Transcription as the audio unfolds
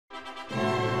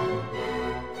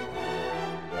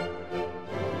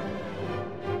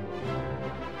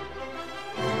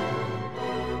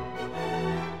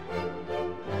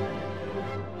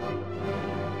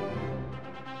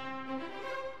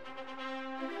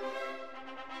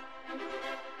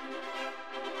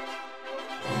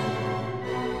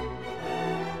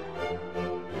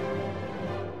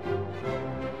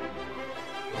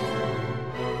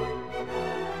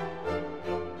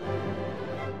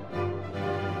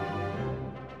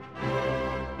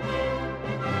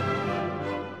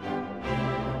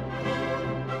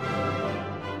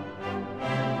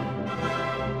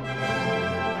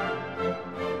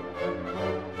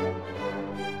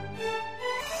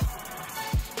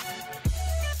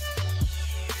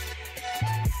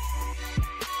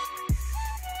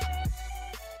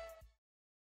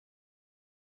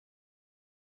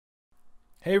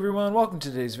Hey everyone, welcome to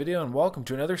today's video and welcome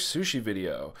to another sushi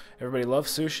video. Everybody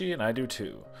loves sushi and I do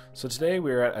too. So today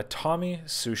we are at Atami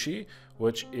Sushi,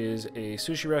 which is a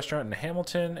sushi restaurant in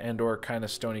Hamilton and or kind of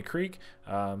Stony Creek.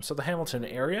 So the Hamilton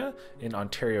area in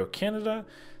Ontario, Canada.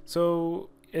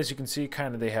 So as you can see,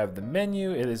 kind of they have the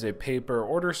menu. It is a paper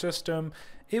order system.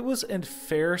 It was a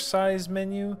fair size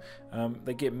menu.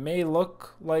 Like it may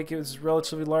look like it was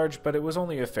relatively large, but it was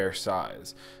only a fair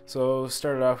size. So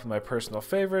started off with my personal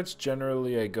favorites.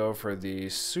 Generally I go for the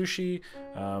sushi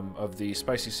of the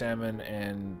spicy salmon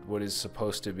and what is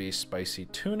supposed to be spicy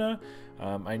tuna.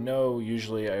 I know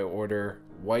usually I order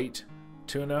white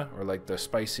tuna or like the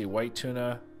spicy white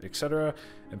tuna, etc.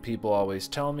 And people always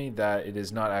tell me that it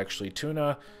is not actually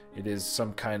tuna. It is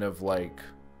some kind of like,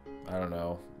 I don't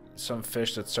know, some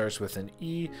fish that starts with an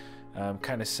E,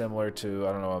 kind of similar to,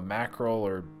 I don't know, a mackerel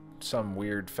or some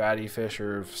weird fatty fish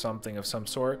or something of some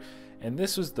sort. And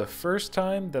this was the first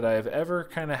time that I've ever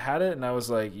kind of had it, and I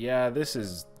was like, yeah, this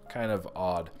is kind of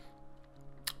odd.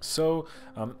 So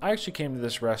I actually came to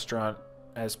this restaurant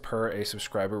as per a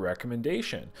subscriber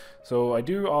recommendation. So I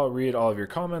do read all of your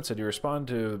comments. I do respond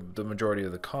to the majority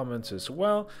of the comments as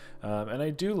well, and I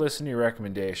do listen to your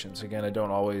recommendations. Again, I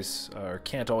don't always or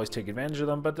can't always take advantage of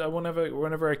them, but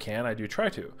whenever I can, I do try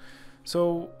to.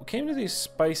 So came to these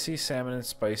spicy salmon and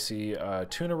spicy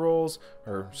tuna rolls,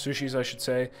 or sushis I should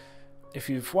say. If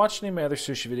you've watched any of my other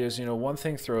sushi videos, you know one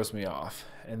thing throws me off,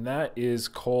 and that is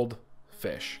cold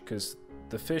fish, because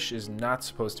the fish is not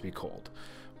supposed to be cold.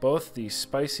 Both the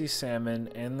spicy salmon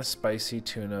and the spicy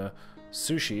tuna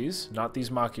sushis, not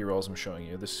these maki rolls I'm showing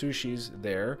you, the sushis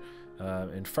there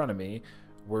in front of me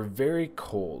were very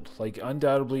cold. Like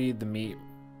undoubtedly the meat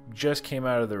just came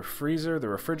out of the freezer, the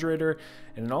refrigerator,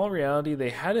 and in all reality they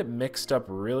had it mixed up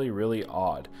really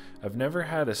odd. I've never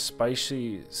had a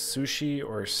spicy sushi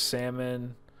or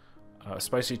salmon,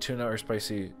 spicy tuna or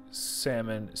spicy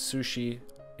salmon sushi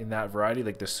in that variety,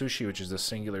 like the sushi, which is the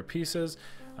singular pieces,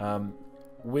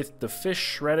 with the fish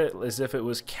shredded as if it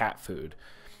was cat food.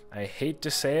 I hate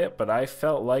to say it, but I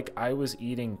felt like I was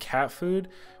eating cat food,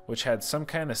 which had some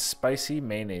kind of spicy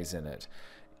mayonnaise in it.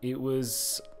 It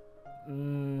was,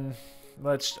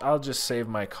 I'll just save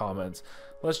my comments.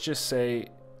 Let's just say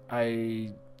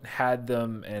I had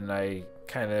them and I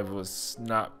kind of was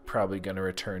not probably going to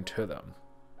return to them.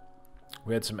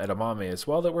 We had some edamame as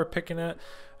well that we're picking at,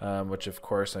 which of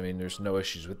course, I mean, there's no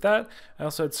issues with that. I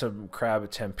also had some crab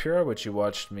tempura, which you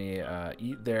watched me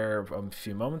eat there a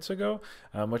few moments ago,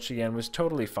 which again was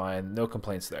totally fine, no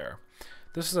complaints there.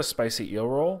 This is a spicy eel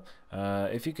roll.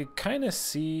 If you could kind of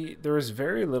see, there was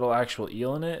very little actual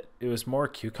eel in it. It was more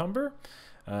cucumber.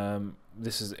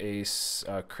 This is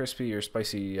a crispy or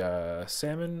spicy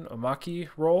salmon maki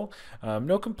roll.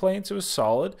 No complaints, it was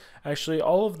solid. Actually,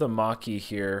 all of the maki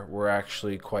here were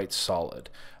actually quite solid.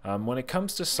 When it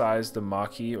comes to size, the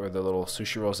maki or the little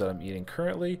sushi rolls that I'm eating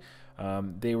currently,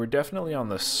 they were definitely on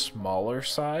the smaller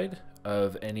side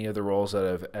of any of the rolls that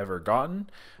I've ever gotten.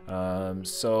 And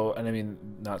I mean,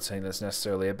 not saying that's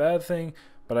necessarily a bad thing,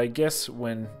 but I guess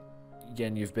when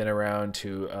again you've been around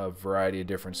to a variety of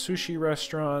different sushi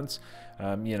restaurants,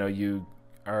 you know, you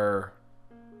are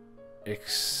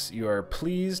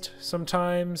pleased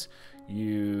sometimes,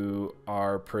 you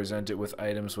are presented with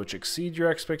items which exceed your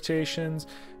expectations,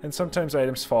 and sometimes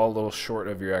items fall a little short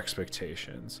of your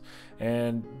expectations.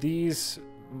 And these,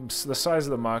 the size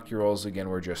of the maki rolls again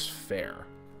were just fair.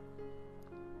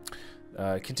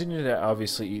 Continue to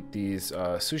obviously eat these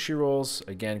sushi rolls.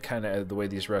 Again, kind of the way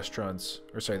these restaurants,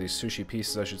 or sorry, these sushi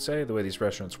pieces I should say, the way these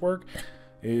restaurants work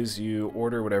is you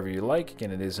order whatever you like.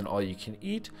 Again, it is an all you can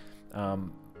eat,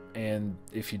 and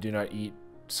if you do not eat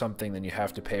something, then you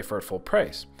have to pay for it full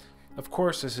price. Of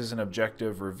course, this is an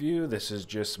objective review. This is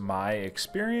just my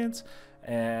experience,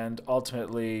 and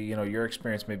ultimately, you know, your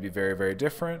experience may be very, very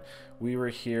different. We were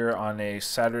here on a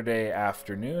Saturday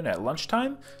afternoon at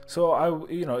lunchtime, so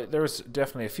you know, there was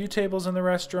definitely a few tables in the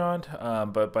restaurant,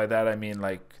 but by that I mean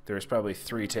like there's probably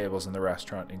 3 tables in the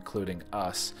restaurant, including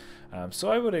us. So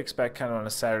I would expect kind of on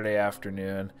a Saturday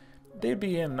afternoon, they'd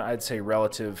be in, I'd say,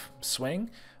 relative swing.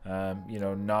 You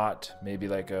know, not maybe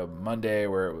like a Monday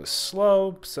where it was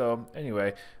slow. So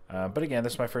anyway, but again,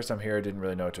 this is my first time here. I didn't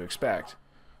really know what to expect.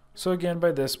 So again,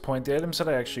 by this point, the items that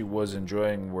I actually was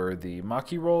enjoying were the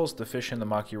maki rolls. The fish in the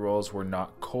maki rolls were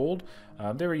not cold.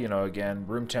 They were, you know, again,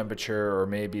 room temperature, or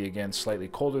maybe, again, slightly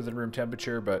colder than room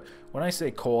temperature. But when I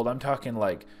say cold, I'm talking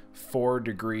like 4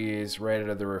 degrees right out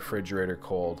of the refrigerator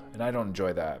cold, and I don't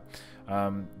enjoy that.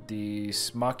 The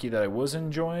maki that I was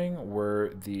enjoying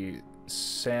were the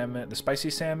salmon, the spicy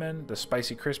salmon, the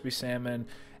spicy crispy salmon,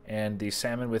 and the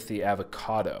salmon with the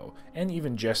avocado, and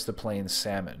even just the plain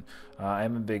salmon.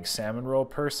 I'm a big salmon roll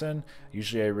person.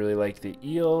 Usually I really like the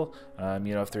eel.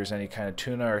 You know, if there's any kind of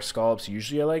tuna or scallops,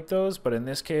 usually I like those, but in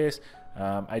this case,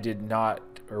 I did not,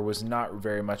 or was not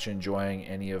very much enjoying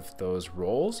any of those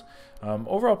rolls.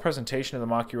 Overall presentation of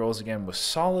the maki rolls, again, was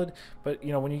solid, but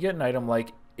you know, when you get an item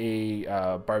like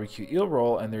a barbecue eel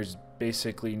roll and there's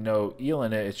basically no eel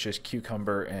in it, it's just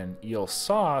cucumber and eel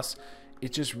sauce,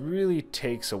 it just really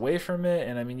takes away from it,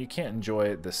 and I mean, you can't enjoy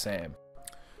it the same.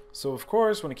 So of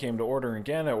course, when it came to ordering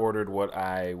again, I ordered what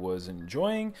I was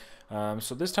enjoying.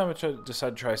 So this time I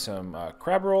decided to try some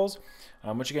crab rolls,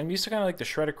 which again, I'm used to kind of like the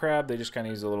shredded crab. They just kind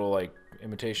of use a little like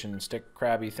imitation stick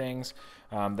crabby things.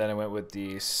 Then I went with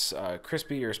these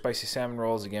crispy or spicy salmon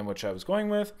rolls again, which I was going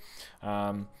with.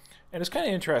 And it's kind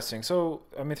of interesting. So,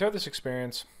 I mean, throughout this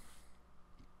experience,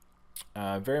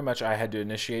 very much I had to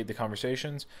initiate the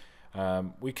conversations.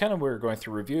 We kind of were going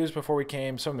through reviews before we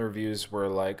came. Some of the reviews were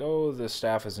like, oh, the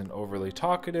staff isn't overly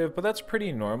talkative, but that's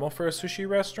pretty normal for a sushi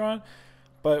restaurant.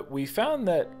 But we found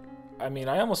that, I mean,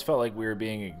 I almost felt like we were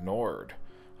being ignored,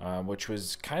 which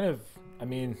was kind of, I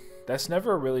mean, that's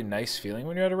never a really nice feeling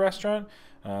when you're at a restaurant.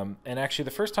 And actually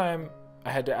the first time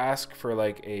I had to ask for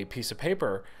like a piece of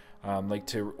paper, like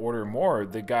to order more,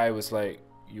 the guy was like,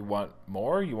 you want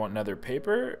more? You want another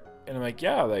paper? And I'm like,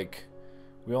 yeah, like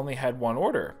we only had one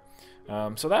order.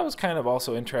 So that was kind of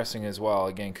also interesting as well,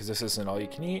 again, because this isn't all you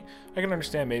can eat. I can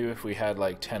understand maybe if we had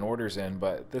like 10 orders in,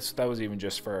 but that was even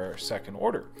just for our second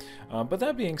order. But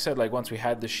that being said, like once we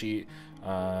had the sheet,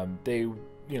 they,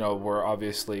 you know, were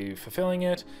obviously fulfilling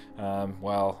it.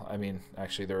 Well, I mean,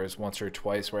 actually there was once or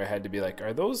twice where I had to be like,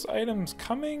 are those items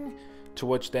coming? To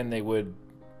which then they would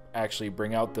actually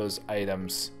bring out those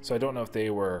items. So I don't know if they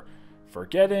were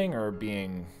forgetting or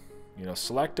being, you know,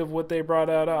 selective what they brought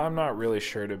out. I'm not really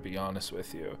sure, to be honest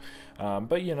with you.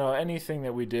 But you know, anything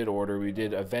that we did order, we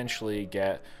did eventually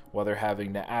get, whether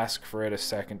having to ask for it a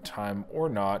second time or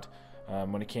not.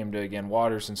 When it came to, again,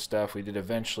 waters and stuff, we did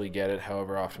eventually get it,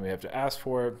 however often we have to ask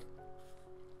for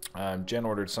it. Jen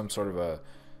ordered some sort of a,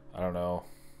 I don't know,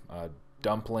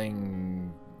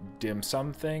 dumpling dim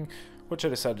sum thing, which I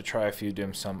decided to try a few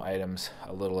dim sum items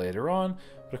a little later on.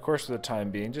 But of course, for the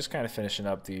time being, just kind of finishing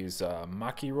up these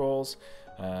maki rolls,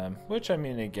 which, I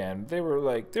mean, again, they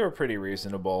were pretty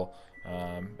reasonable.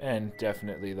 And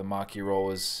definitely the maki roll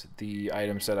was the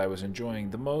items that I was enjoying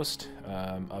the most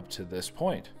up to this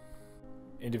point.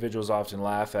 Individuals often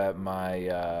laugh at my,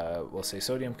 we'll say,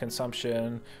 sodium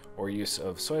consumption or use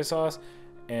of soy sauce,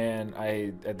 and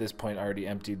I, at this point, already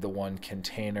emptied the one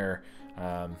container,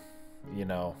 you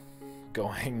know,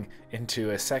 going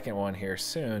into a second one here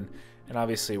soon. And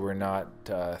obviously we're not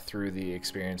through the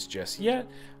experience just yet,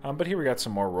 but here we got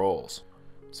some more rolls.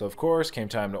 So of course, came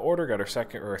time to order, got our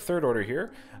second or third order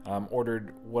here.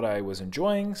 Ordered what I was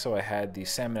enjoying, so I had the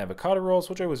salmon avocado rolls,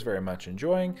 which I was very much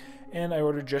enjoying, and I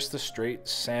ordered just the straight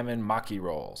salmon maki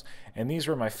rolls. And these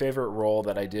were my favorite roll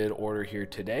that I did order here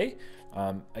today.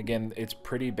 Again, it's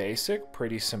pretty basic,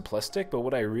 pretty simplistic, but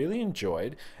what I really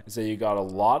enjoyed is that you got a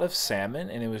lot of salmon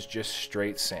and it was just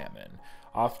straight salmon.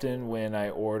 Often when I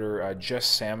order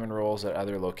just salmon rolls at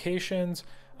other locations,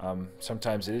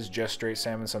 sometimes it is just straight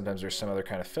salmon, sometimes there's some other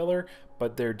kind of filler,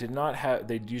 but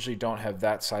they usually don't have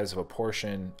that size of a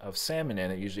portion of salmon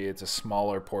in it. Usually it's a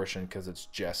smaller portion because it's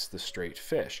just the straight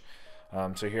fish.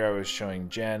 So here I was showing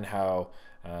Jen how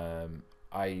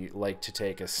I like to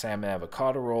take a salmon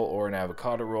avocado roll or an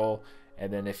avocado roll,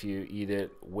 and then if you eat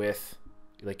it with,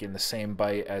 like, in the same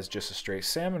bite as just a straight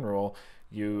salmon roll,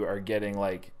 you are getting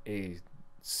like a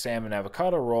salmon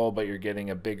avocado roll, but you're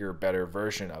getting a bigger, better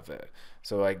version of it.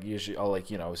 So like usually I'll, like,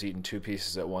 you know, I was eating 2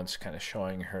 pieces at once, kind of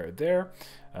showing her there,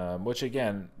 which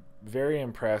again, very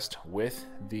impressed with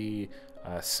the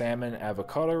salmon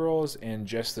avocado rolls and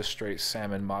just the straight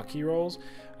salmon maki rolls.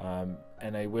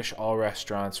 And I wish all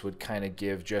restaurants would kind of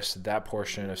give just that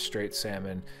portion of straight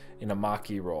salmon in a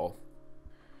maki roll.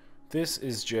 This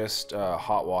is just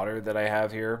hot water that I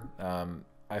have here.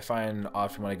 I find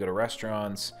often when I go to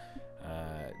restaurants,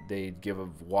 they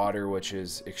give water which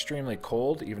is extremely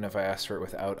cold, even if I ask for it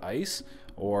without ice,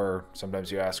 or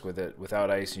sometimes you ask with it without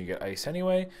ice and you get ice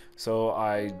anyway. So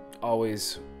I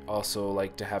always also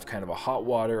like to have kind of a hot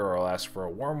water, or I'll ask for a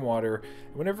warm water.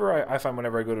 Whenever I find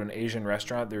whenever I go to an Asian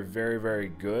restaurant, they're very, very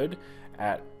good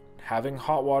at having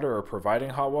hot water or providing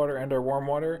hot water and or warm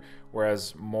water,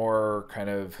 whereas more kind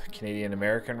of Canadian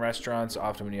American restaurants,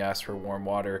 often when you ask for warm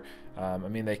water, I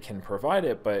mean, they can provide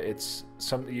it, but it's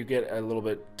something you get a little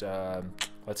bit,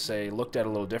 let's say, looked at a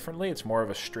little differently. It's more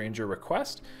of a stranger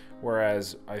request,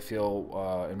 whereas I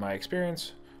feel, in my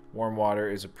experience, warm water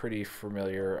is a pretty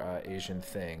familiar Asian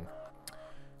thing.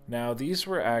 Now, these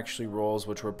were actually rolls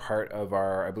which were part of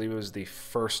our, I believe it was the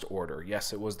first order.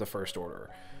 Yes, it was the first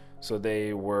order. So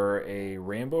they were a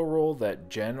rainbow roll that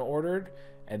Jen ordered,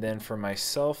 and then for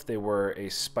myself, they were a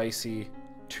spicy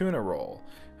tuna roll.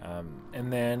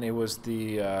 And then it was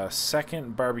the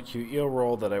second barbecue eel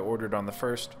roll that I ordered on the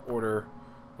first order,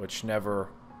 which never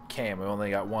came. I only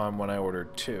got one when I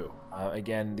ordered two.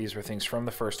 Again, these were things from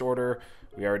the first order.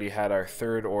 We already had our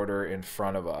third order in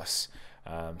front of us.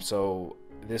 So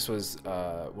this was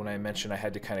when I mentioned I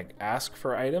had to kind of ask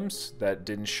for items that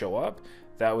didn't show up.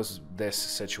 That was this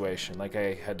situation. Like,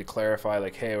 I had to clarify,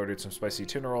 like, hey, I ordered some spicy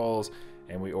tuna rolls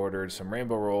and we ordered some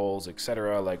rainbow rolls,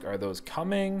 etc. Like, are those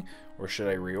coming or should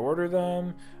I reorder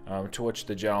them? To which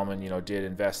the gentleman, you know, did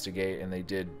investigate, and they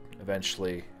did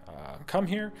eventually come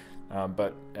here.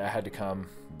 But I had to come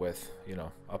with, you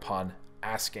know, upon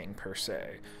asking per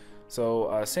se.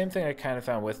 So same thing I kind of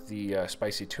found with the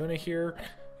spicy tuna here.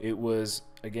 It was,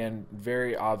 again,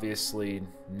 very obviously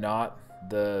not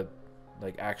the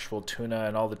like actual tuna,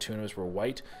 and all the tunas were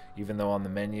white, even though on the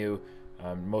menu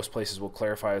most places will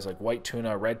clarify as like white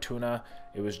tuna, red tuna.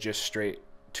 It was just straight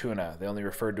tuna. They only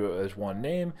referred to it as one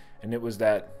name, and it was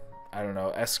that, I don't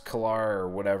know, escalar or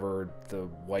whatever the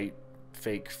white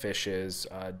fake fish is.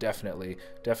 Definitely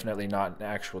not an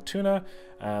actual tuna.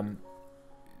 But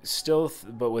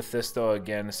with this though,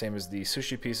 again, the same as the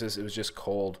sushi pieces, it was just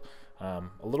cold, a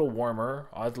little warmer,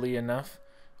 oddly enough,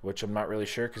 which I'm not really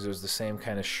sure because it was the same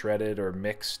kind of shredded or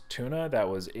mixed tuna that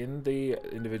was in the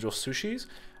individual sushis,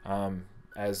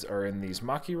 as are in these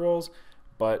maki rolls,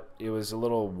 but it was a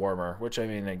little warmer, which, I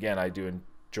mean, again, I do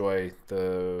enjoy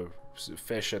the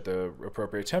fish at the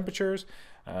appropriate temperatures,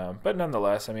 but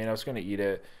nonetheless, I mean, I was going to eat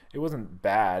it. It wasn't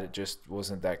bad, it just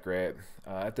wasn't that great.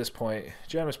 At this point,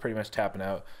 Jen was pretty much tapping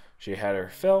out. She had her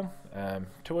fill,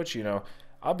 to which, you know,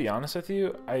 I'll be honest with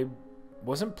you, I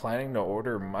wasn't planning to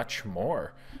order much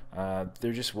more.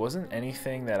 There just wasn't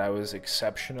anything that I was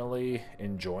exceptionally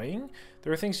enjoying.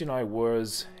 There were things, you know, I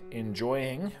was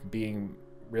enjoying, being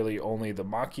really only the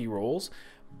maki rolls,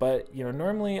 but, you know,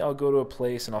 normally I'll go to a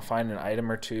place and I'll find an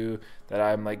item or two that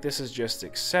I'm like, this is just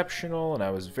exceptional, and I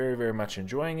was very, very much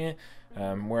enjoying it.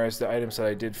 Whereas the items that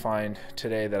I did find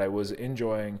today that I was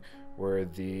enjoying were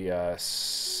the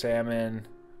salmon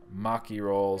maki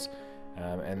rolls,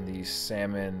 and the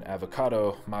salmon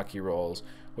avocado maki rolls,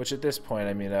 which at this point,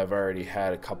 I mean, I've already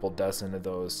had a couple dozen of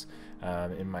those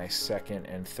in my second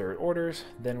and third orders.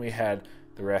 Then we had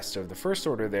the rest of the first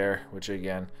order there, which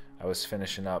again, I was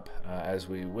finishing up as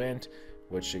we went,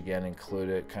 which again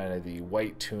included kind of the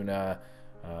white tuna,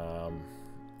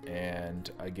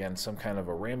 and again, some kind of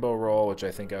a rainbow roll, which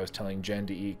I think I was telling Jen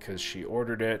to eat because she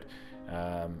ordered it.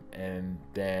 And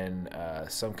then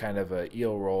some kind of a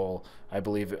eel roll. I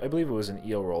believe it was an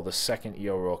eel roll, the second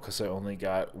eel roll, because I only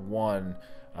got one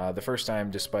the first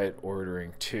time despite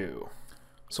ordering two.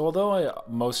 So although I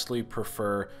mostly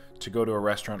prefer to go to a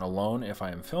restaurant alone if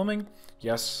I am filming,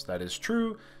 yes, that is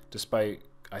true, despite,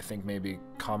 I think, maybe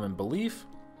common belief,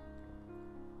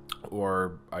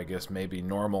 or I guess maybe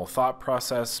normal thought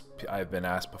process. I've been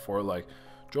asked before, like,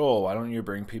 Joel, why don't you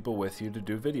bring people with you to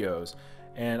do videos?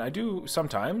 And I do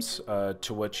sometimes,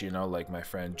 to which, you know, like my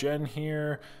friend Jen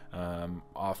here,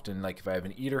 often, like if I have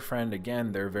an eater friend,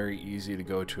 again, they're very easy to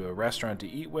go to a restaurant to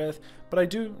eat with, but I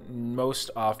do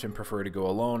most often prefer to go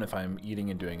alone if I'm eating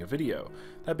and doing a video.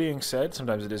 That being said,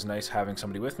 sometimes it is nice having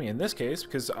somebody with me in this case,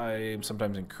 because I am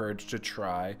sometimes encouraged to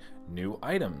try new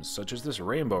items, such as this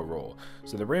rainbow roll.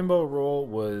 So the rainbow roll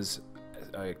was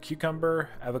a cucumber,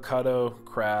 avocado,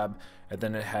 crab, and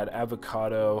then it had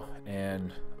avocado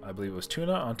and I believe it was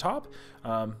tuna on top.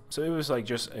 So it was like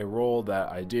just a roll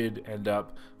that I did end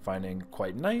up finding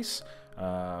quite nice.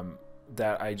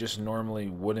 that I just normally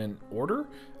wouldn't order.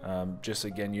 Just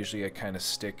again, usually I kind of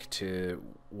stick to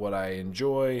what I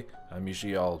enjoy.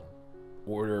 Usually I'll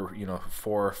order, you know,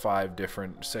 4 or 5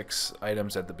 different 6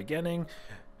 items at the beginning,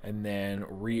 and then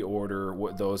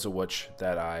reorder those of which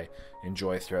that I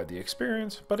enjoy throughout the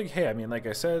experience. But hey, I mean, like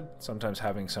I said, sometimes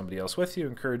having somebody else with you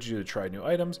encourages you to try new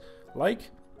items. Like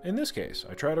in this case,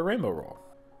 I tried a rainbow roll.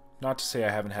 Not to say I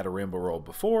haven't had a rainbow roll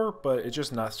before, but it's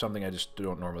just not something I just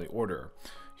don't normally order.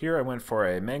 Here I went for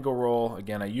a mango roll.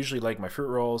 Again, I usually like my fruit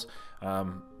rolls.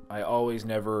 I always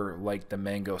never like the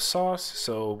mango sauce,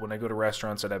 so when I go to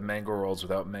restaurants that have mango rolls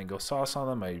without mango sauce on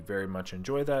them, I very much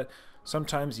enjoy that.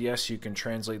 Sometimes, yes, you can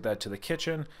translate that to the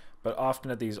kitchen, but often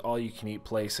at these all-you-can-eat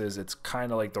places, it's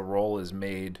kind of like the roll is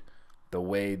made the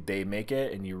way they make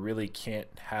it, and you really can't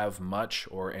have much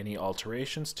or any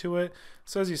alterations to it.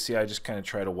 So as you see, I just kind of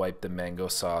try to wipe the mango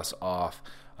sauce off.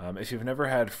 If you've never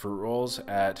had fruit rolls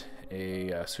at a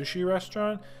sushi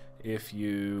restaurant, if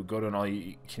you go to an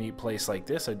all-you-can-eat place like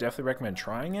this, I definitely recommend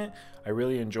trying it. I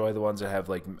really enjoy the ones that have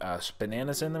like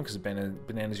bananas in them, because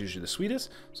banana is usually the sweetest.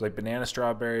 So like banana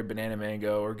strawberry, banana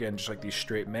mango, or again, just like these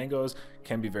straight mangoes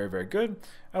can be very, very good.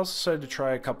 I also decided to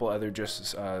try a couple other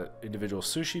just individual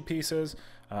sushi pieces,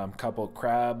 couple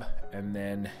crab, and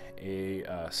then a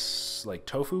like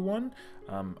tofu one.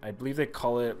 I believe they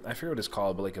call it, I forget what it's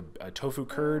called, but like a tofu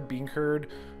curd, bean curd,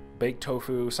 baked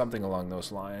tofu, something along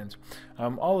those lines,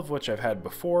 all of which I've had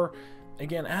before.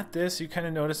 Again, at this, you kind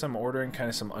of notice I'm ordering kind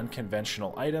of some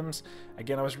unconventional items.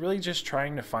 Again, I was really just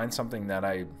trying to find something that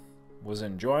I was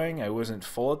enjoying. I wasn't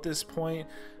full at this point.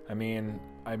 I mean,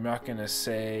 I'm not going to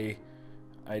say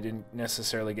I didn't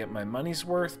necessarily get my money's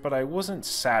worth, but I wasn't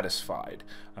satisfied,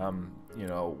 you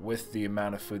know, with the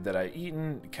amount of food that I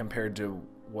eaten compared to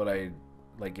what I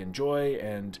like enjoy,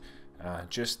 and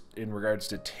just in regards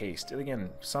to taste. And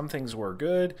again, some things were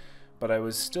good, but I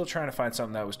was still trying to find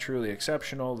something that was truly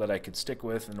exceptional that I could stick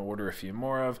with and order a few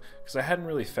more of, because I hadn't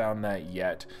really found that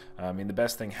yet. I mean, the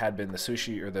best thing had been the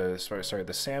sushi, or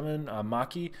the salmon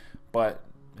maki, but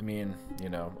I mean, you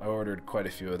know, I ordered quite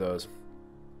a few of those.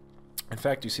 In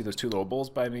fact, you see those 2 little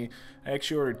bowls by me. I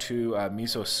actually ordered 2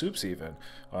 miso soups even.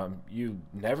 You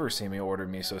never see me order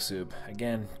miso soup.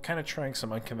 Again, kind of trying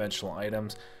some unconventional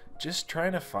items, just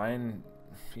trying to find,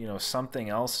 you know, something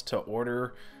else to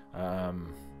order,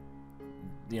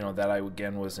 you know, that I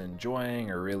again was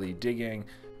enjoying or really digging.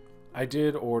 I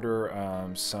did order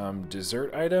some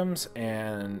dessert items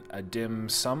and a dim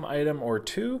sum item or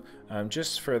 2,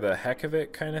 just for the heck of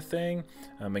it kind of thing.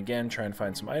 Again, trying to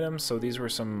find some items. So these were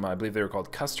some, I believe they were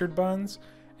called custard buns.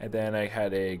 And then I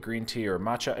had a green tea or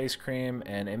matcha ice cream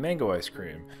and a mango ice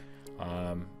cream.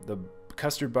 The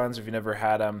custard buns, if you never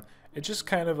had them, it's just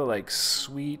kind of a like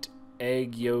sweet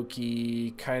egg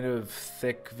yolky, kind of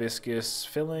thick viscous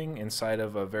filling inside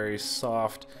of a very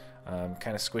soft,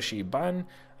 kind of squishy bun.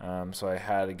 So I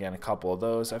had, again, a couple of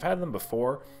those. I've had them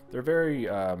before. They're very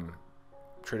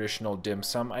traditional dim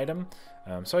sum item.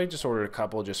 So I just ordered a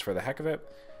couple just for the heck of it.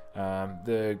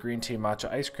 The green tea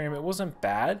matcha ice cream, it wasn't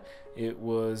bad. It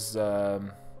was,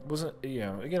 wasn't, you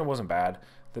know, again, it wasn't bad.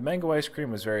 The mango ice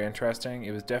cream was very interesting.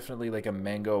 It was definitely like a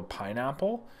mango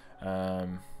pineapple,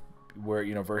 where,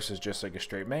 you know, versus just like a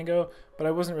straight mango. But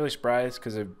I wasn't really surprised,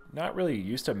 because I'm not really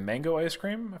used to mango ice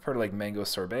cream. I've heard of like mango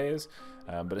sorbets,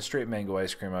 but a straight mango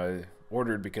ice cream I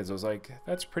ordered because I was like,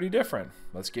 that's pretty different.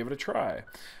 Let's give it a try.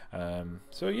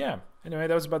 So yeah, anyway,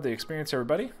 that was about the experience,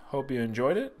 everybody. Hope you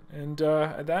enjoyed it. And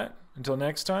at that, until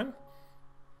next time,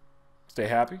 stay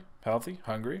happy, healthy,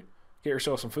 hungry, get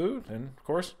yourself some food, and of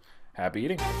course, happy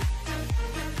eating.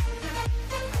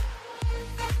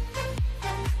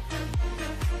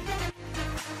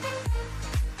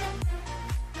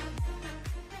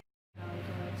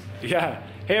 Yeah.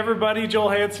 Hey everybody, Joel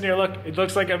Hansen here. Look, it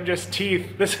looks like I'm just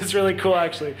teeth. This is really cool,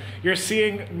 actually. You're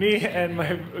seeing me and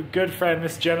my good friend,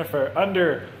 Miss Jennifer,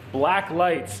 under black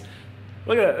lights.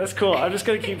 Look at that. That's cool. I'm just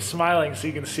going to keep smiling so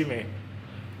you can see me.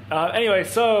 Anyway,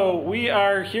 so we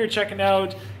are here checking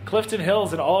out Clifton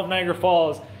Hills and all of Niagara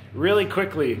Falls really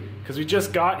quickly, because we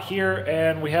just got here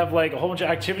and we have like a whole bunch of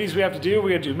activities we have to do.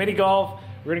 We got to do mini golf.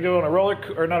 We're going to go on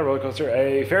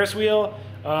a Ferris wheel.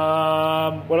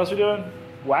 What else are we doing?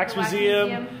 Wax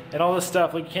museum and all this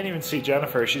stuff. Like, you can't even see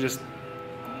Jennifer. She just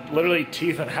literally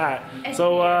teeth and hat.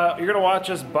 So you're gonna watch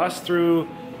us bust through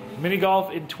mini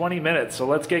golf in 20 minutes. So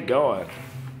let's get going.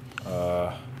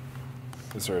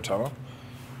 Is there a tunnel?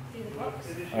 Oh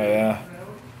yeah.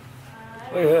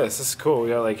 Look at this. This is cool. We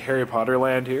got like Harry Potter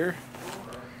land here.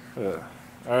 All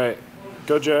right,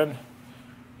 go Jen.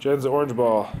 Jen's the orange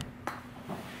ball.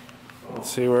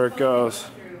 Let's see where it goes.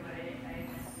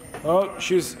 Oh,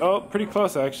 she's pretty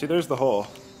close actually. There's the hole.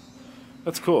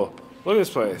 That's cool. Look at this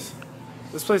place.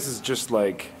 This place is just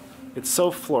like, it's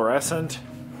so fluorescent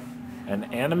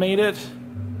and animated.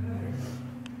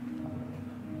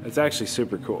 It's actually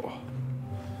super cool.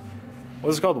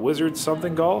 What's it called? Wizard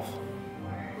something golf?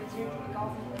 Wizard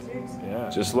golf and wizards. Yeah.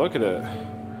 Just look at it.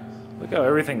 Look how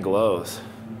everything glows.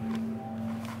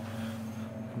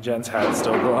 Jen's hat's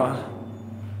still gone.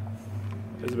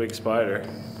 There's a big spider.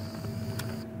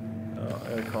 Oh, I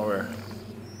gotta come over.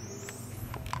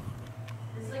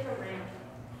 It's like a ramp.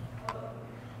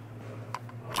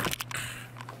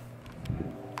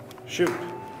 Shoot.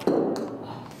 Go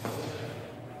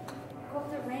up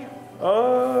the ramp.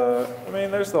 I mean,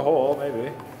 there's the hole,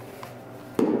 maybe.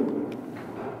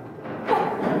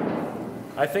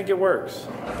 I think it works.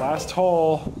 Last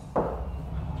hole.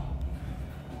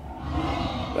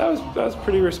 That was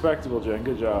pretty respectable, Jen.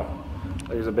 Good job.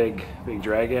 There's a big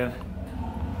dragon.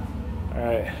 All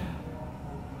right,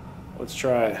 let's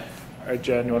try it. All right,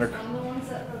 Jen, you want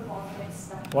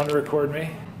to record me?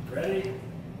 Ready?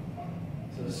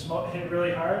 So the smoke hit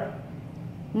really hard.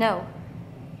 No.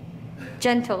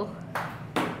 Gentle.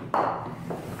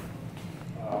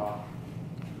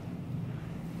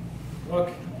 Look.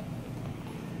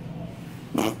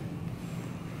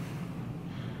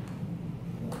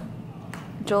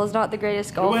 Joel's not the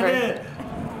greatest golfer.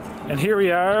 And here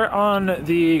we are on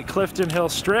the Clifton Hill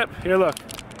Strip. Here, look.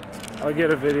 I'll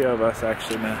get a video of us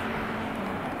actually now.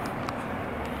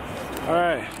 All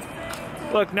right.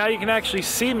 Look, now you can actually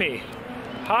see me.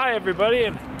 Hi, everybody.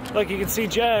 And look, you can see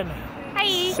Jen.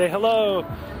 Hi. Say hello.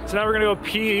 So now we're gonna go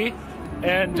pee.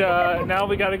 And now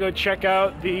we gotta go check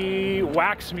out the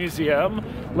wax museum.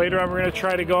 Later on, we're gonna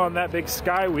try to go on that big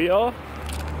sky wheel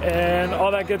and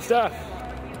all that good stuff.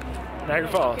 Niagara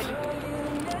Falls.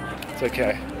 It's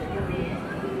okay.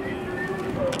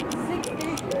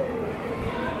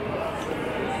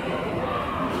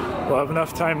 We'll have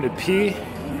enough time to pee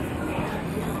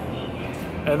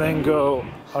and then go.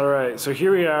 All right, so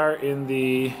here we are in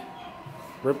the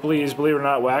Ripley's Believe It or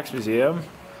Not Wax Museum.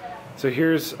 So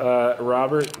here's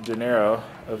Robert De Niro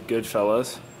of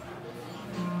Goodfellas.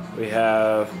 We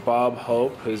have Bob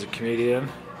Hope, who's a comedian.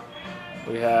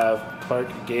 We have Clark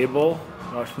Gable,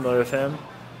 not familiar with him.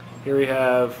 Here we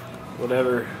have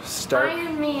whatever, Stark.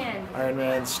 Iron Man. Iron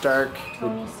Man, Stark.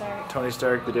 Tony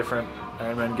Stark, the different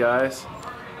Iron Man guys.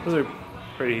 Those are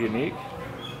pretty unique.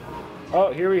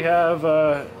 Oh, here we have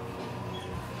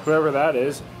whoever that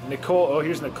is. Nicole, oh,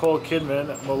 here's Nicole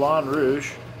Kidman, Moulin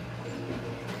Rouge.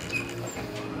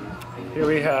 Here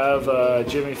we have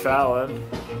Jimmy Fallon.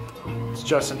 It's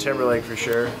Justin Timberlake for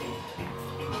sure.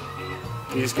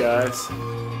 These guys.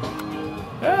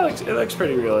 Yeah, it looks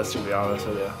pretty realistic, to be honest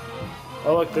with you.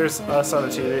 Oh look, there's us on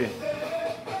the TV.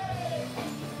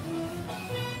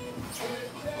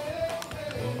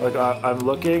 Like I'm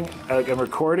looking, like I'm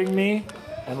recording me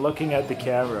and looking at the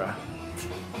camera.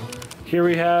 Here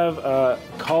we have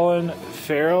Colin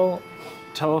Farrell,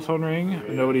 telephone ring.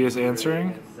 Nobody is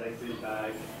answering.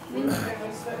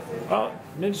 Oh,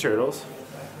 Ninja Turtles.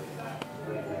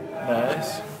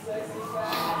 Nice.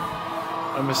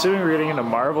 I'm assuming we're getting into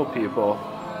Marvel people.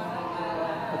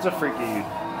 That's a freaky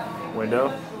window.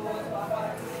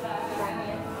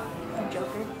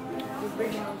 Joker. The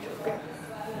original Joker.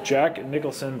 Jack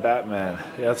Nicholson Batman.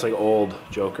 Yeah, that's like old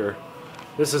Joker.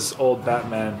 This is old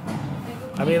Batman.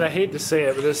 I mean, I hate to say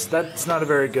it, but that's not a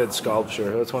very good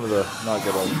sculpture. That's one of the not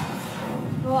good ones.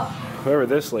 What? Whoever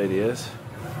this lady is.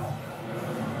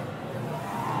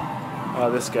 Oh,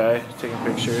 this guy taking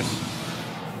pictures.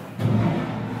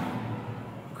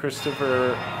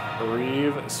 Christopher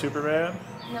Reeve, Superman.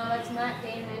 No, it's Matt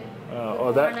Damon.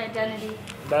 Oh, Born Identity.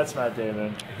 That's Matt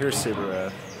Damon. Here's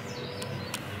Superman.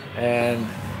 And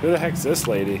who the heck's this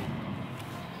lady?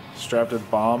 Strapped with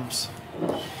bombs.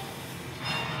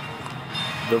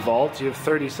 The Vault. You have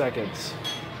 30 seconds.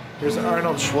 Here's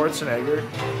Arnold Schwarzenegger.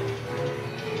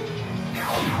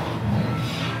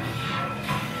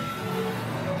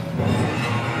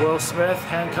 Will Smith,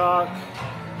 Hancock.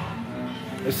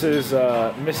 This is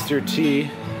Mr. T.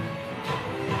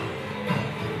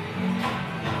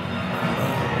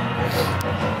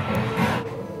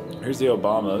 Here's the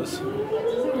Obamas.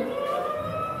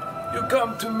 You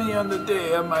come to me on the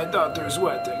day of my daughter's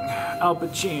wedding. Al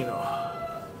Pacino.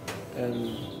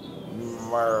 And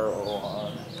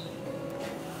Marlon.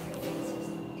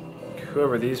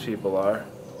 Whoever these people are.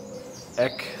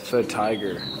 Eck the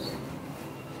Tiger.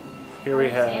 Here we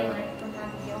have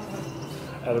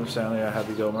Adam Sandler,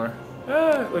 Happy Gilmore.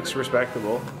 It looks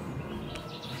respectable.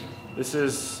 This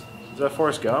is that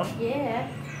Forrest Gump? Yeah.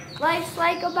 Life's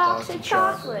like a box of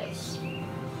chocolates.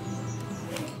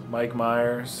 Mike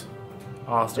Myers,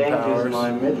 Austin James Powers. is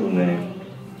my middle name.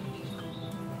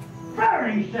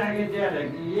 Very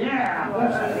psychedelic,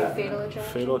 yeah. Fatal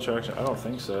attraction. Fatal Attraction? I don't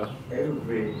think so.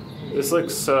 Every This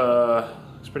looks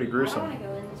pretty I gruesome. want to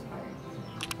go in this part.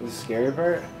 The scary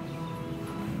part?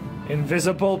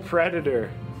 Invisible predator.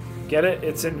 Get it?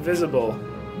 It's invisible.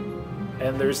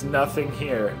 And there's nothing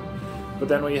here. But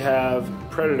then we have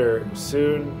predator.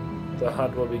 Soon the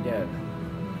hunt will begin.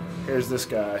 Here's this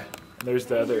guy. And there's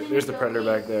the predator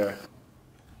back there.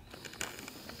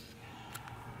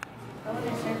 Oh,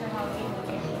 they're serving Halloween.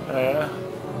 Oh yeah?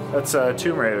 That's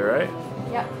Tomb Raider, right?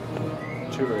 Yep.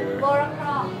 Tomb Raider. Laura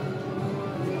Croft.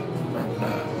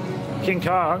 King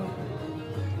Kong.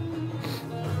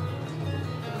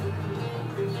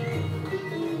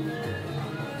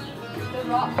 The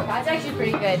Rock. That's actually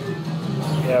pretty good.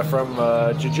 Yeah, from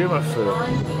Jujumafu.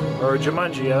 Or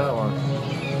Jumanji, yeah, that one.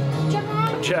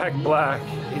 Jack Black.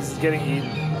 He's getting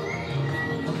eaten.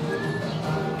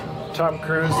 Tom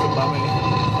Cruise, the mummy.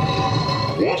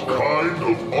 What kind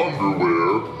of underwear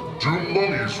do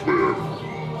mummies wear?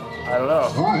 I don't know.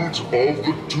 Fruit of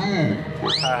the tomb.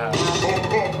 What kind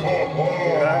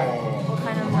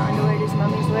of underwear does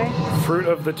mummies wear? Fruit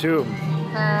of the tomb.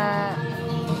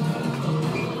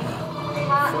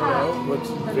 Looks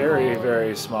very,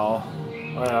 very small.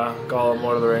 Oh yeah, Gollum,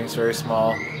 Lord of the Rings, very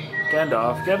small.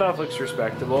 Gandalf. Gandalf looks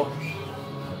respectable.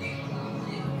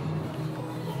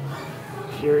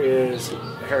 Here is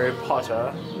Harry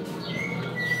Potter.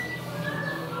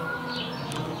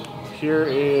 Here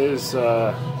is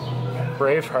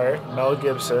Braveheart, Mel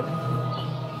Gibson.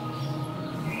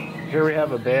 Here we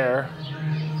have a bear.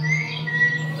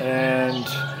 And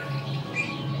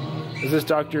is this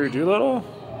Dr. Dolittle?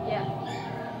 Yeah.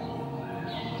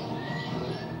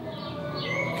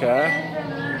 Okay.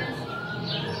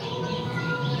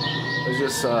 Is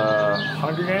this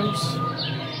Hunger Games?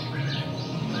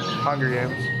 Hunger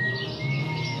Games.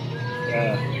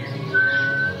 Yeah.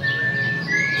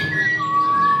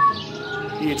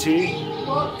 E.T.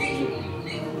 Well,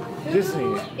 Disney.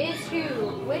 Who is who?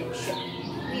 Which?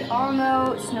 We all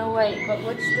know Snow White, but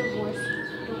which divorce?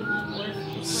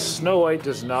 Snow White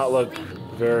does not look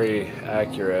very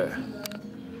accurate.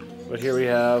 But here we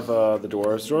have the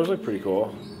dwarves. Dwarves look pretty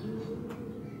cool.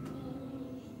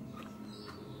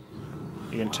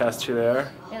 You can test who they are.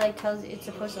 It like tells it's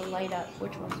supposed to light up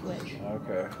which one's which.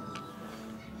 Okay.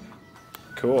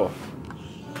 Cool.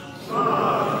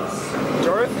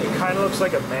 Dorothy kind of looks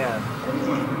like a man.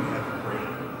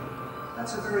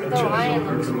 That's a very The lion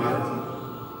looks commodity.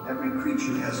 Every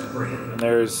creature has a brain. And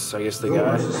there's, I guess, the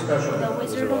guy. the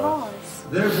Wizard of Oz.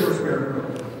 There's your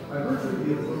scarecrow. By virtue of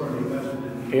the authority vested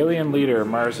in Alien leader,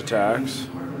 Mars attacks.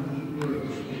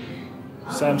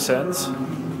 Simpsons.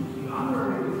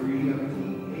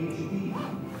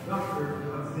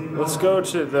 Let's go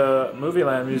to the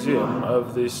Movieland Museum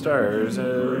of the Stars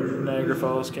in Niagara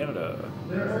Falls, Canada.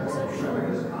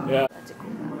 Yeah,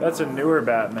 that's a newer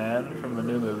Batman from the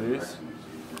new movies.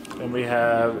 And we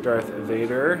have Darth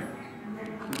Vader,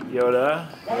 Yoda.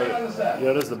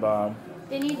 Yoda's the bomb.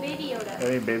 They need Baby Yoda. I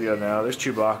need Baby Yoda now. There's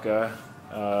Chewbacca,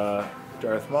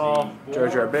 Darth Maul, Jar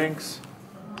Jar Binks.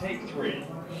 Take 3.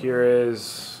 Here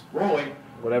is Rolling.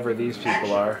 whatever these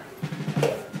people are.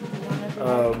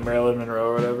 Marilyn Monroe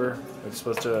or whatever. It's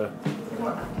supposed to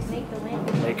Make the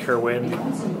wind. make her wind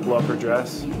blow up her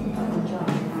dress.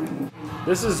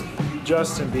 This is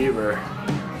Justin Bieber.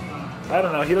 I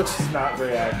don't know, he looks not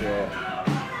very accurate.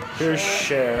 Here's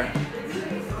Cher.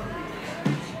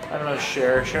 I don't know,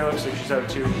 Cher. Cher looks like she's had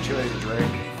too many to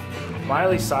drink.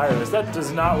 Miley Cyrus. That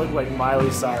does not look like Miley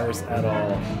Cyrus at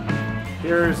all.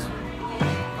 Here's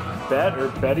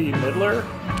Betty Midler.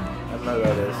 I don't know who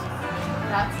that is.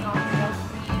 That's not real.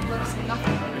 Looks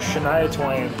nothing like that. Shania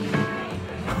Twain.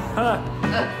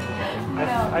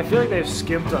 I feel like they've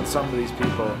skimped on some of these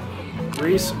people.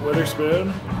 Reese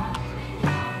Witherspoon.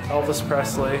 Elvis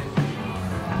Presley.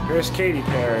 Here's Katy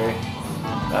Perry.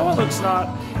 That one looks not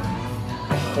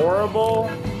horrible.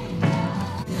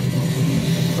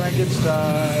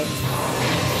 Frankenstein.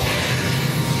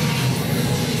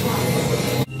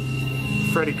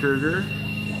 Freddy Krueger.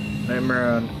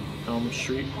 Nightmare on Elm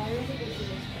Street.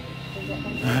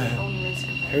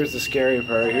 Here's the scary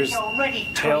part. Here's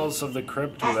Tales of the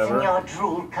Crypt, whatever. Your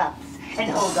drool cups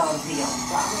and hold on to your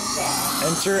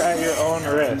thoughts. Enter at your own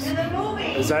risk.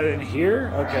 Is that in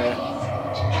here? Okay.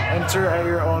 Enter at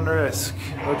your own risk.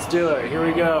 Let's do it. Here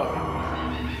we go.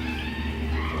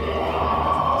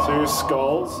 So here's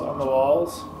skulls on the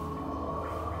walls.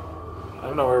 I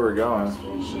don't know where we're going.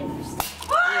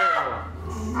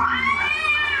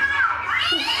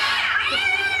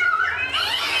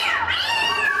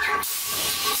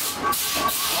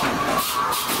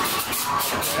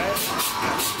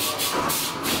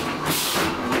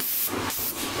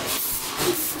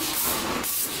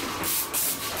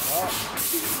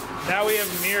 Oh, now we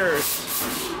have mirrors.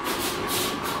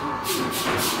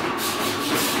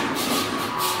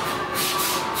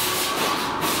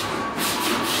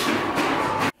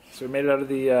 So we made it out of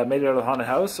the haunted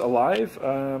house alive.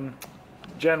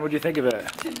 Jen, what do you think of it?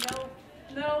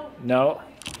 No.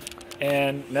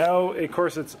 And now, of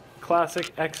course, it's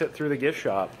classic exit through the gift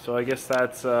shop. So I guess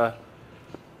that's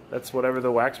whatever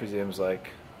the wax museum's like.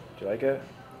 Do you like it?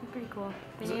 Pretty cool.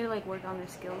 They need to like work on their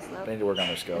skills though. They need to work on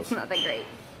their skills. It's not that great.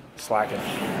 Slacking.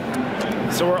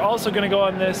 So we're also gonna go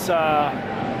on this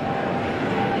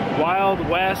Wild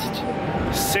West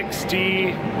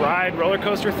 6D ride roller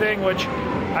coaster thing, which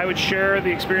I would share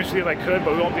the experience with you if I could,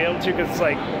 but we won't be able to because it's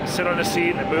like sit on a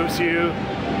seat and it moves you,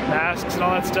 masks and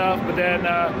all that stuff. But then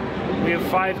we have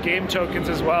 5 game tokens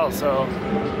as well, so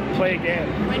play a game.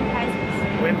 Win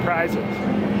prizes. Win prizes.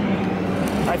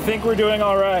 I think we're doing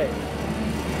all right.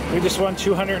 We just won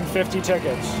 250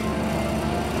 tickets.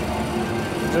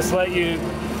 Just let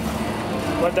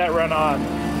that run on.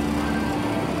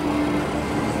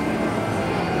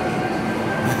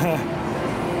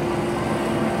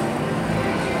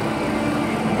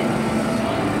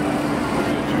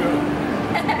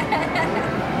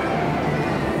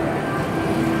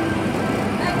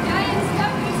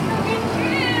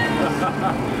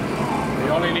 You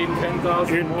only need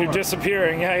 10,000 more. You're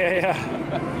disappearing. Yeah.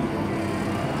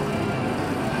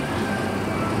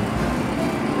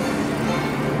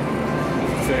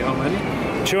 Say how many?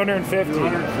 250.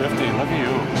 250. Look at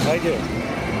you. Thank you.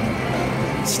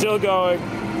 Still going.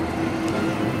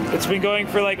 It's been going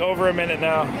for like over a minute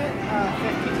now.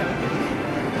 50 tokens.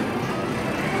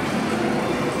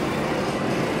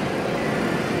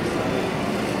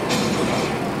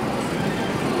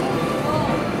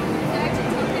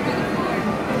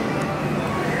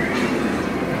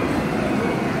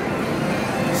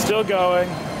 Still going.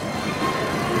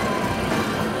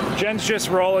 Jen's just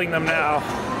rolling them now.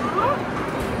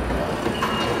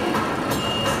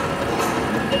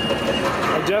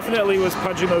 I definitely was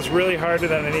punching those really harder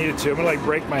than I needed to. I'm gonna like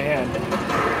break my hand.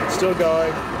 Still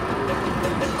going.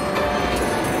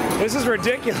 This is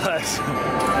ridiculous.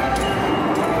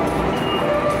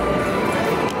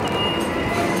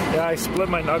 Yeah, I split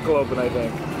my knuckle open, I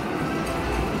think.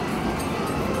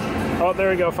 Oh, there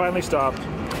we go, finally stopped.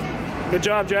 Good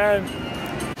job, Jen.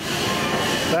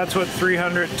 That's what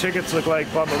 300 tickets look like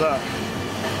bundled up.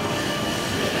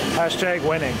 Hashtag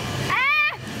winning.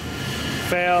 Ah!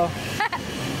 Fail.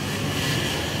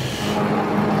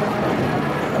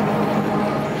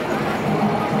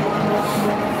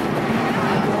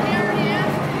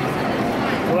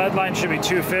 The lead line should be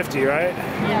 250, right?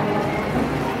 Yeah.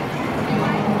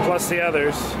 Plus the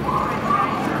others.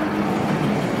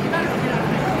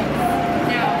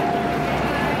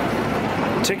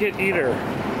 Ticket Eater.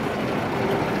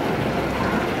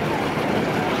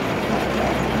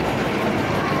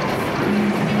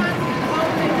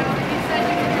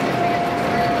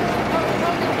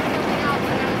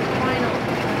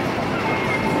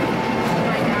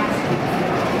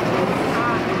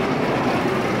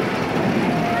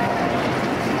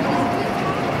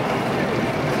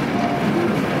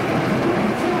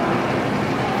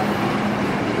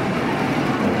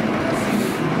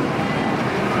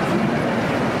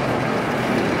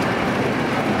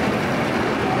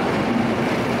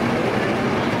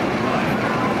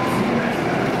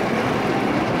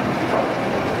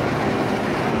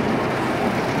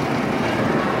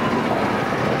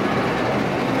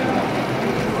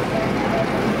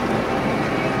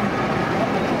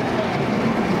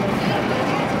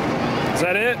 Is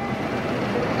that it?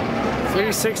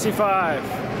 365.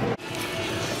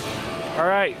 All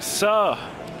right, so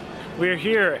we're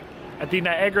here at the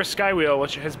Niagara Skywheel,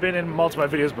 which has been in multiple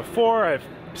videos before. I've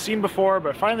seen before,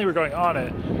 but finally we're going on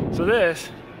it. So this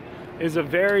is a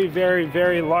very, very,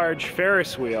 very large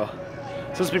Ferris wheel.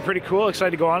 So this will be pretty cool.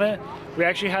 Excited to go on it. We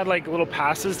actually had like little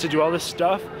passes to do all this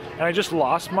stuff, and I just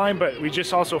lost mine, but we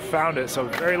just also found it, so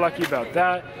very lucky about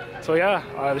that. So yeah,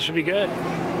 this should be good.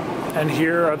 And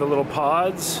here are the little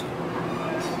pods.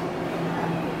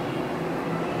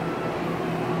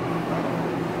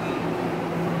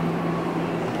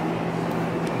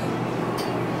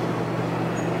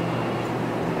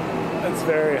 It's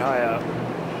very high up.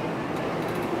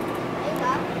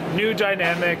 New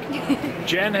dynamic.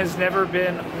 Jen has never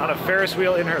been on a Ferris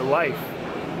wheel in her life,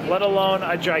 let alone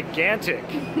a gigantic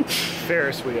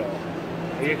Ferris wheel.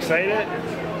 Are you excited?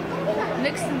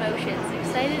 Mixed emotions,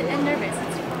 excited and nervous.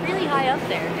 It's really high up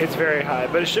there. It's very high,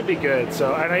 but it should be good.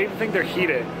 So, and I even think they're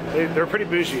heated. They're pretty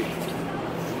bougie.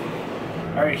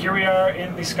 All right, here we are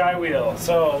in the sky wheel.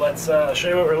 So let's show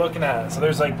you what we're looking at. So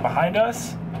there's like behind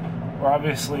us, we're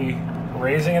obviously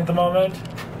raising at the moment.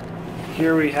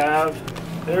 Here we have,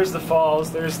 there's the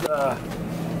falls. There's the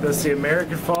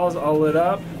American Falls all lit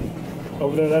up.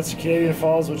 Over there, that's the Canadian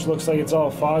Falls, which looks like it's all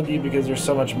foggy because there's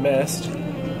so much mist.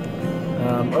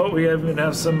 Oh, we even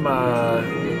have some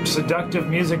seductive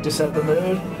music to set the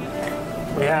mood.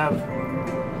 We have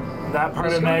that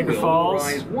part of Niagara Falls.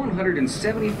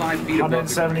 175 feet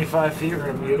 175 feet, we're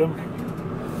gonna mute them.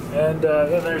 And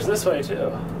then there's this way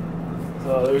too.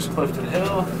 So there's Clifton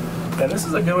Hill. Yeah, this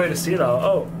is a good way to see it all.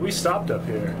 Oh, we stopped up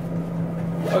here.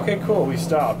 Okay, cool, we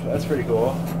stopped. That's pretty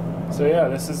cool. So yeah,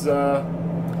 this is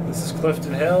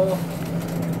Clifton Hill.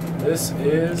 This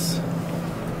is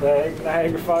the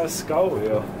Niagara Falls Sky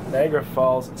Wheel. Niagara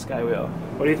Falls Sky Wheel.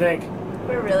 What do you think?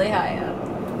 We're really high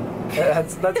up. Yeah,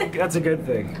 that's a good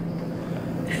thing.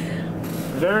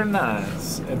 Very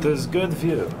nice. It is good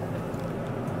view.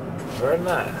 Very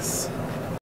nice.